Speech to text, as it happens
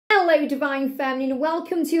Hello Divine Feminine,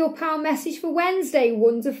 welcome to your power message for Wednesday,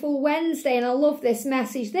 Wonderful Wednesday, and I love this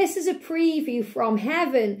message. This is a preview from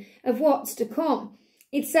heaven of what's to come.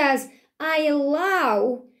 It says, I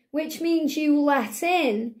allow, which means you let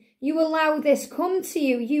in, you allow this come to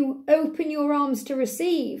you, you open your arms to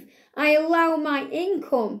receive. I allow my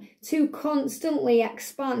income to constantly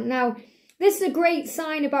expand. Now, this is a great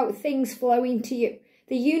sign about things flowing to you.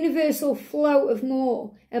 The universal flow of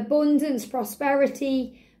more abundance,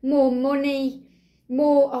 prosperity, more money,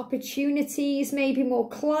 more opportunities, maybe more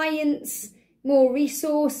clients, more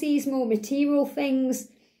resources, more material things,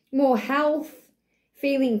 more health,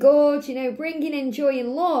 feeling good, bringing in joy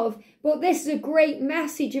and love. But this is a great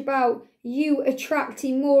message about you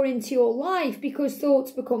attracting more into your life because thoughts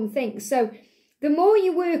become things. So the more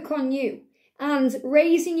you work on you and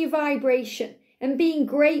raising your vibration and being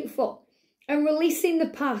grateful and releasing the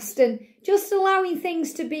past and just allowing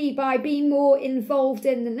things to be by being more involved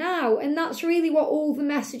in the now. And that's really what all the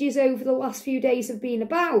messages over the last few days have been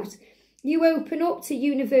about. You open up to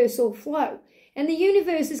universal flow. And the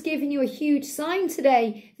universe has given you a huge sign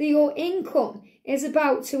today that your income is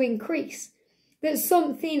about to increase. That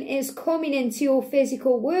something is coming into your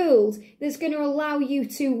physical world that's going to allow you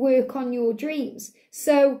to work on your dreams.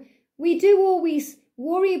 So we do always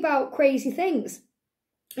worry about crazy things.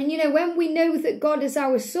 And when we know that God is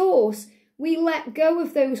our source, we let go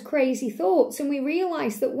of those crazy thoughts and we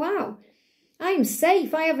realize that, wow, I am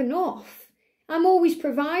safe, I have enough. I'm always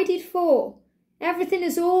provided for. Everything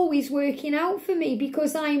is always working out for me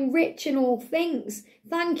because I am rich in all things.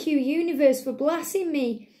 Thank you, universe, for blessing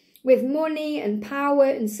me with money and power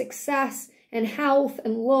and success and health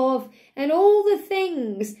and love and all the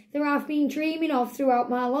things that I've been dreaming of throughout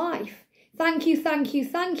my life. Thank you, thank you,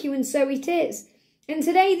 thank you, and so it is. And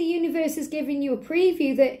today the universe is giving you a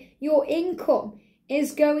preview that your income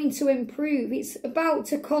is going to improve. It's about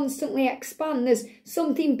to constantly expand. There's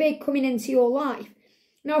something big coming into your life.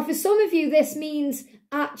 Now, for some of you, this means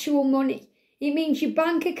actual money. It means your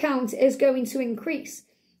bank account is going to increase.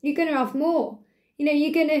 You're going to have more.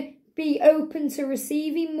 You're going to be open to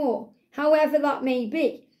receiving more, however that may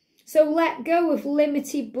be. So let go of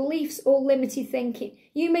limited beliefs or limited thinking.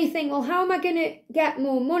 You may think, well, how am I going to get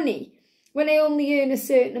more money when I only earn a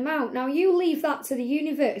certain amount? Now, you leave that to the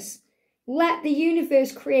universe. Let the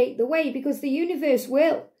universe create the way, because the universe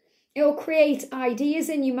will. It'll create ideas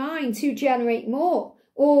in your mind to generate more,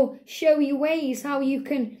 or show you ways how you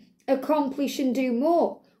can accomplish and do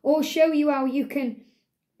more, or show you how you can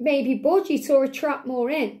maybe budget or attract more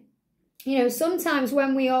in. Sometimes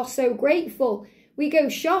when we are so grateful, we go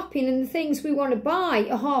shopping and the things we want to buy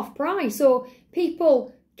are half price, or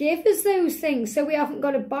people give us those things so we haven't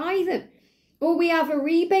got to buy them. Or we have a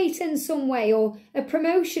rebate in some way, or a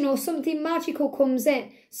promotion, or something magical comes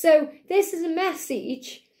in. So this is a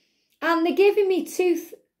message, and they're giving me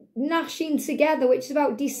tooth gnashing together, which is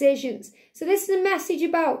about decisions. So this is a message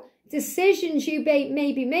about decisions you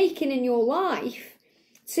may be making in your life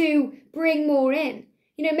to bring more in.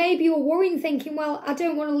 Maybe you're worrying, thinking, well, I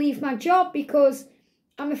don't want to leave my job because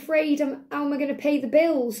I'm afraid how am I going to pay the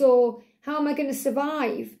bills, or how am I going to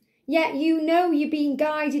survive? Yet you're being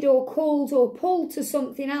guided or called or pulled to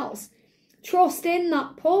something else. Trust in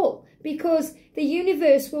that pull, because the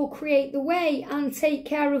universe will create the way and take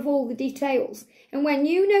care of all the details. And when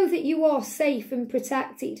you know that you are safe and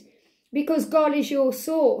protected because God is your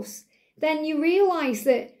source, then you realize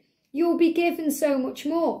that you'll be given so much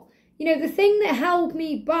more. The thing that held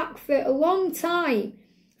me back for a long time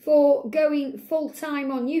for going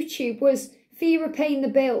full-time on YouTube was fear of paying the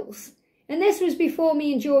bills. And this was before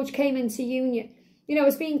me and George came into union. I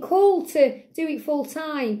was being called to do it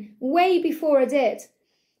full-time way before I did.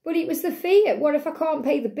 But it was the fear. What if I can't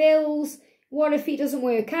pay the bills? What if it doesn't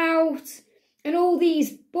work out? And all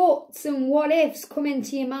these buts and what ifs come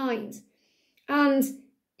into your mind. And,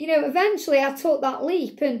 eventually I took that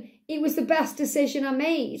leap, and it was the best decision I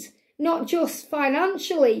made. Not just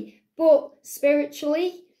financially, but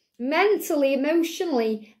spiritually, mentally,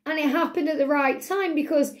 emotionally. And it happened at the right time,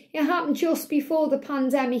 because it happened just before the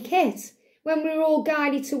pandemic hit, when we were all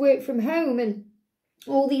guided to work from home and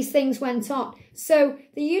all these things went on. So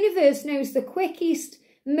the universe knows the quickest,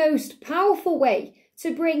 most powerful way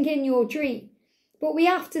to bring in your dream. But we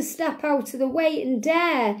have to step out of the way and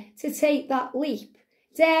dare to take that leap,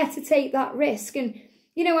 dare to take that risk. And,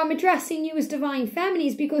 I'm addressing you as Divine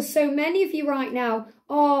Feminines because so many of you right now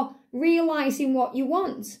are realising what you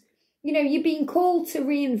want. You're being called to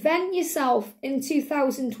reinvent yourself in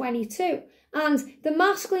 2022. And the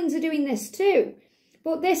masculines are doing this too.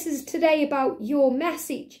 But this is today about your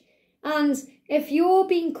message. And if you're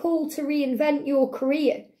being called to reinvent your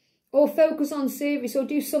career, or focus on service or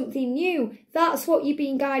do something new, that's what you're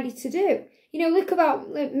being guided to do. You know, look about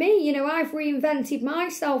me, you know, I've reinvented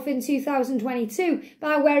myself in 2022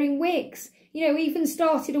 by wearing wigs. You know, even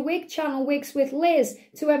started a wig channel, Wigs with Liz,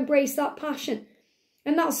 to embrace that passion.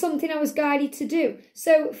 And that's something I was guided to do.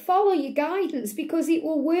 So follow your guidance because it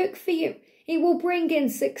will work for you. It will bring in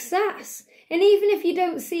success. And even if you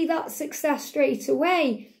don't see that success straight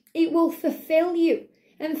away, it will fulfill you.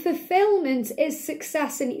 And fulfillment is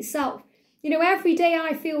success in itself. You know, every day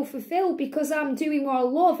I feel fulfilled because I'm doing what I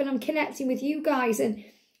love and I'm connecting with you guys and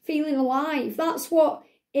feeling alive. That's what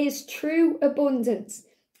is true abundance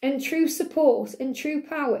and true support and true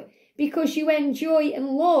power, because you enjoy and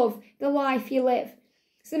love the life you live.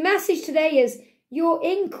 So the message today is your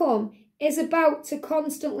income is about to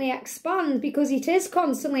constantly expand, because it is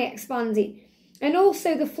constantly expanding, and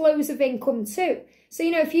also the flows of income too. So,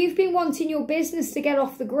 you know, if you've been wanting your business to get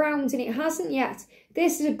off the ground and it hasn't yet,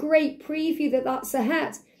 this is a great preview that that's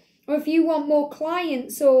ahead. Or if you want more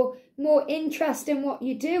clients or more interest in what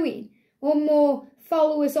you're doing, or more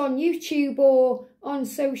followers on YouTube or on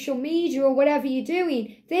social media or whatever you're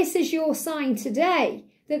doing, this is your sign today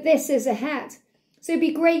that this is ahead. So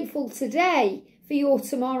be grateful today for your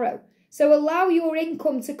tomorrow. So allow your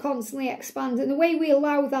income to constantly expand. And the way we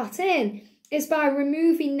allow that in is by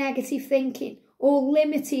removing negative thinking or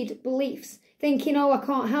limited beliefs. Thinking, oh, I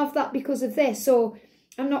can't have that because of this, or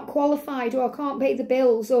I'm not qualified, or I can't pay the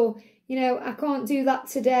bills, or, you know, I can't do that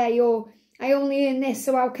today, or I only earn this,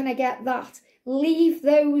 so how can I get that? Leave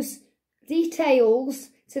those details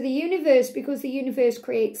to the universe, because the universe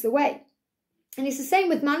creates the way. And it's the same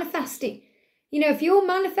with manifesting. You know, if you're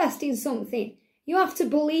manifesting something, you have to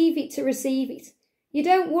believe it to receive it. You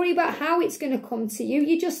don't worry about how it's going to come to you.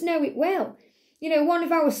 You just know it will. You know, one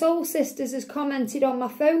of our soul sisters has commented on my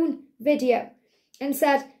phone video and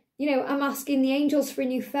said, you know, I'm asking the angels for a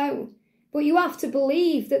new phone. But you have to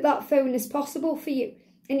believe that that phone is possible for you.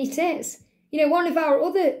 And it is. You know, one of our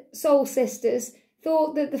other soul sisters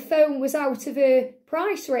thought that the phone was out of her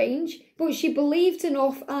price range, but she believed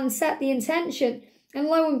enough and set the intention. And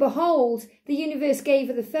lo and behold, the universe gave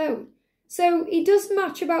her the phone. So it doesn't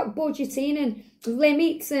matter about budgeting and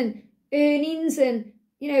limits and earnings and,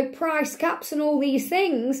 you know, price caps and all these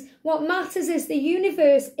things. What matters is the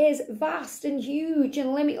universe is vast and huge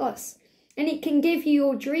and limitless, and it can give you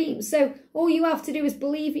your dreams. So all you have to do is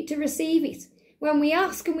believe it to receive it. When we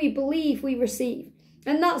ask and we believe, we receive.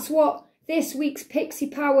 And that's what this week's Pixie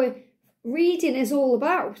Power reading is all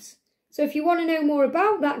about. So if you want to know more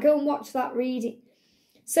about that, go and watch that reading.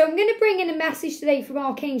 So I'm going to bring in a message today from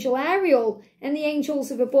Archangel Ariel and the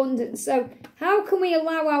Angels of Abundance. So how can we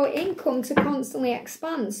allow our income to constantly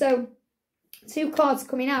expand? So 2 cards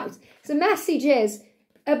coming out. So the message is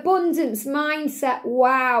abundance mindset.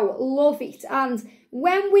 Wow, love it. And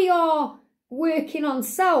when we are working on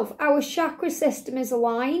self, our chakra system is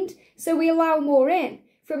aligned. So we allow more in,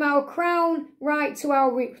 from our crown right to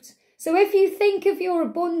our root. So if you think of your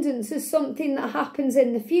abundance as something that happens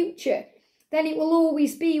in the future, then it will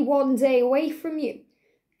always be one day away from you.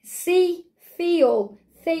 See, feel,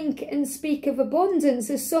 think and speak of abundance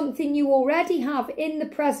as something you already have in the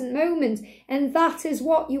present moment, and that is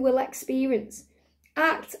what you will experience.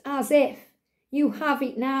 Act as if you have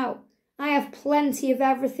it now. I have plenty of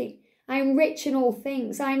everything. I am rich in all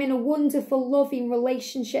things. I am in a wonderful, loving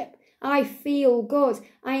relationship. I feel good.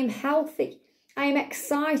 I am healthy. I am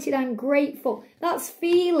excited, I'm grateful. That's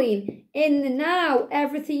feeling in the now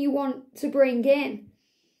everything you want to bring in.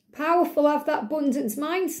 Powerful, have that abundance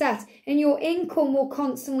mindset and your income will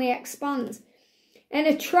constantly expand. And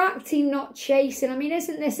attracting, not chasing. I mean,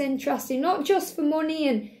 isn't this interesting? Not just for money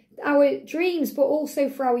and our dreams, but also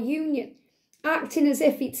for our union. Acting as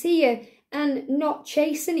if it's here and not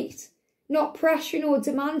chasing it. Not pressuring or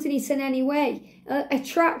demanding it in any way.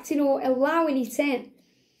 Attracting or allowing it in.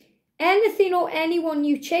 Anything or anyone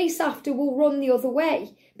you chase after will run the other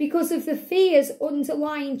way because of the fears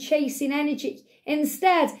underlying chasing energy.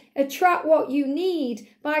 Instead, attract what you need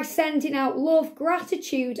by sending out love,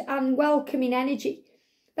 gratitude and welcoming energy.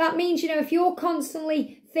 That means, you know, if you're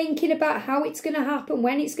constantly thinking about how it's going to happen,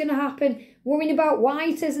 when it's going to happen, worrying about why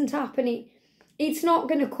it isn't happening, it's not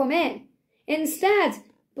going to come in. Instead,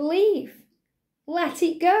 believe. Let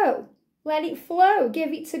it go. Let it flow.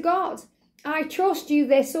 Give it to God. I trust you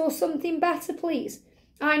this or something better, please.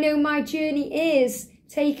 I know my journey is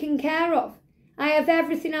taken care of. I have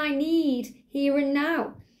everything I need here and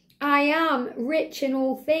now. I am rich in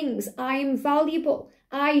all things. I am valuable.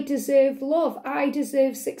 I deserve love. I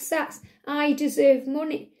deserve success. I deserve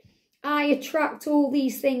money. I attract all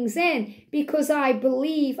these things in because I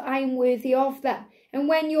believe I am worthy of them. And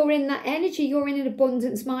when you're in that energy, you're in an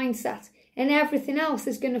abundance mindset, and everything else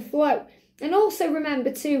is going to flow. And also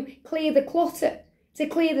remember to clear the clutter, to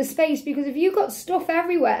clear the space, because if you've got stuff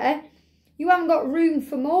everywhere, you haven't got room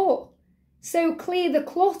for more. So clear the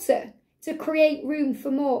clutter to create room for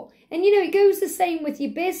more. And, you know, it goes the same with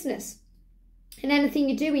your business and anything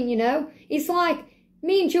you're doing, you know. It's like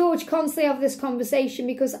me and George constantly have this conversation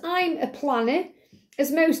because I'm a planner,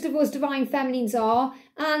 as most of us Divine Feminines are,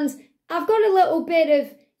 and I've got a little bit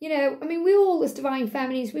of, you know, I mean, we all as Divine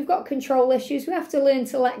Feminines, we've got control issues. We have to learn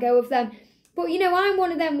to let go of them. But, you know, I'm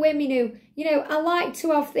one of them women who, you know, I like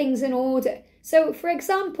to have things in order. So, for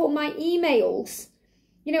example, my emails,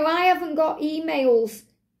 you know, I haven't got emails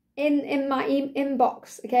in my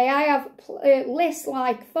inbox, okay? I have lists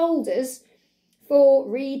like folders for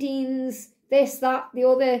readings, this, that, the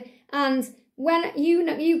other. And when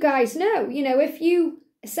you guys know, you know, if you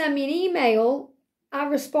send me an email, I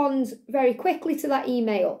respond very quickly to that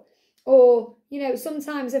email. Or, you know,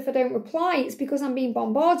 sometimes if I don't reply, it's because I'm being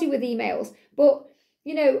bombarded with emails. But,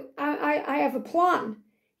 you know, I have a plan,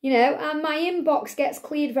 you know, and my inbox gets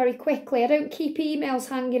cleared very quickly. I don't keep emails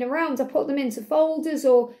hanging around. I put them into folders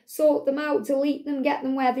or sort them out, delete them, get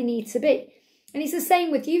them where they need to be. And it's the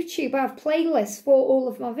same with YouTube. I have playlists for all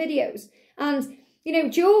of my videos. And, you know,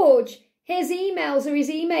 George, his emails are his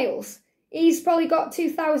emails. He's probably got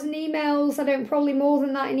 2,000 emails, probably more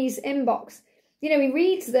than that in his inbox. You know, he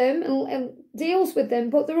reads them and deals with them,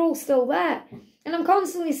 but they're all still there. And I'm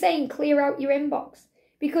constantly saying, clear out your inbox.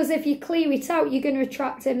 Because if you clear it out, you're going to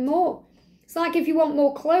attract in more. It's like if you want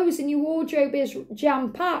more clothes and your wardrobe is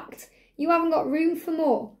jam-packed, you haven't got room for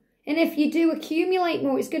more. And if you do accumulate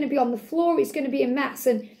more, it's going to be on the floor, it's going to be a mess.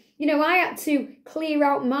 And, you know, I had to clear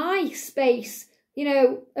out my space, you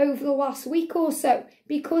know, over the last week or so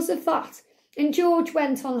because of that. And George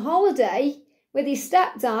went on holiday with his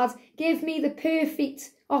stepdad, gave me the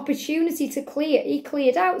perfect opportunity to clear. He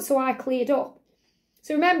cleared out, so I cleared up.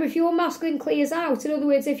 So remember, if your masculine clears out, in other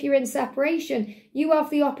words, if you're in separation, you have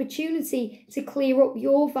the opportunity to clear up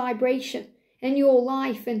your vibration and your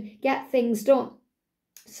life and get things done.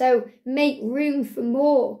 So make room for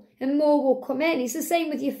more, and more will come in. It's the same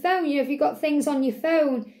with your phone. You know, if you've got things on your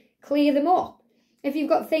phone, clear them up. If you've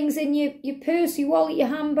got things in your purse, your wallet, your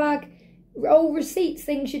handbag, old receipts,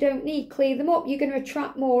 things you don't need, clear them up. You're going to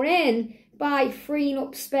attract more in by freeing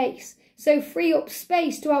up space. So free up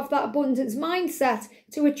space to have that abundance mindset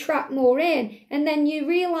to attract more in. And then you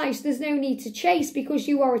realise there's no need to chase because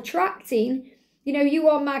you are attracting. You know, you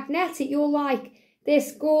are magnetic. You're like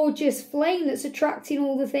this gorgeous flame that's attracting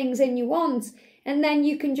all the things in you want. And then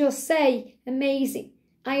you can just say, amazing.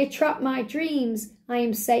 I attract my dreams. I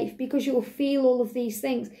am safe, because you'll feel all of these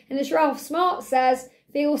things. And as Ralph Smart says,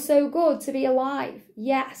 feels so good to be alive.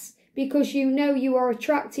 Yes, because you know you are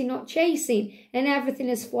attracting, not chasing, and everything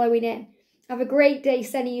is flowing in. Have a great day,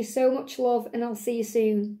 sending you so much love, and I'll see you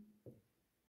soon.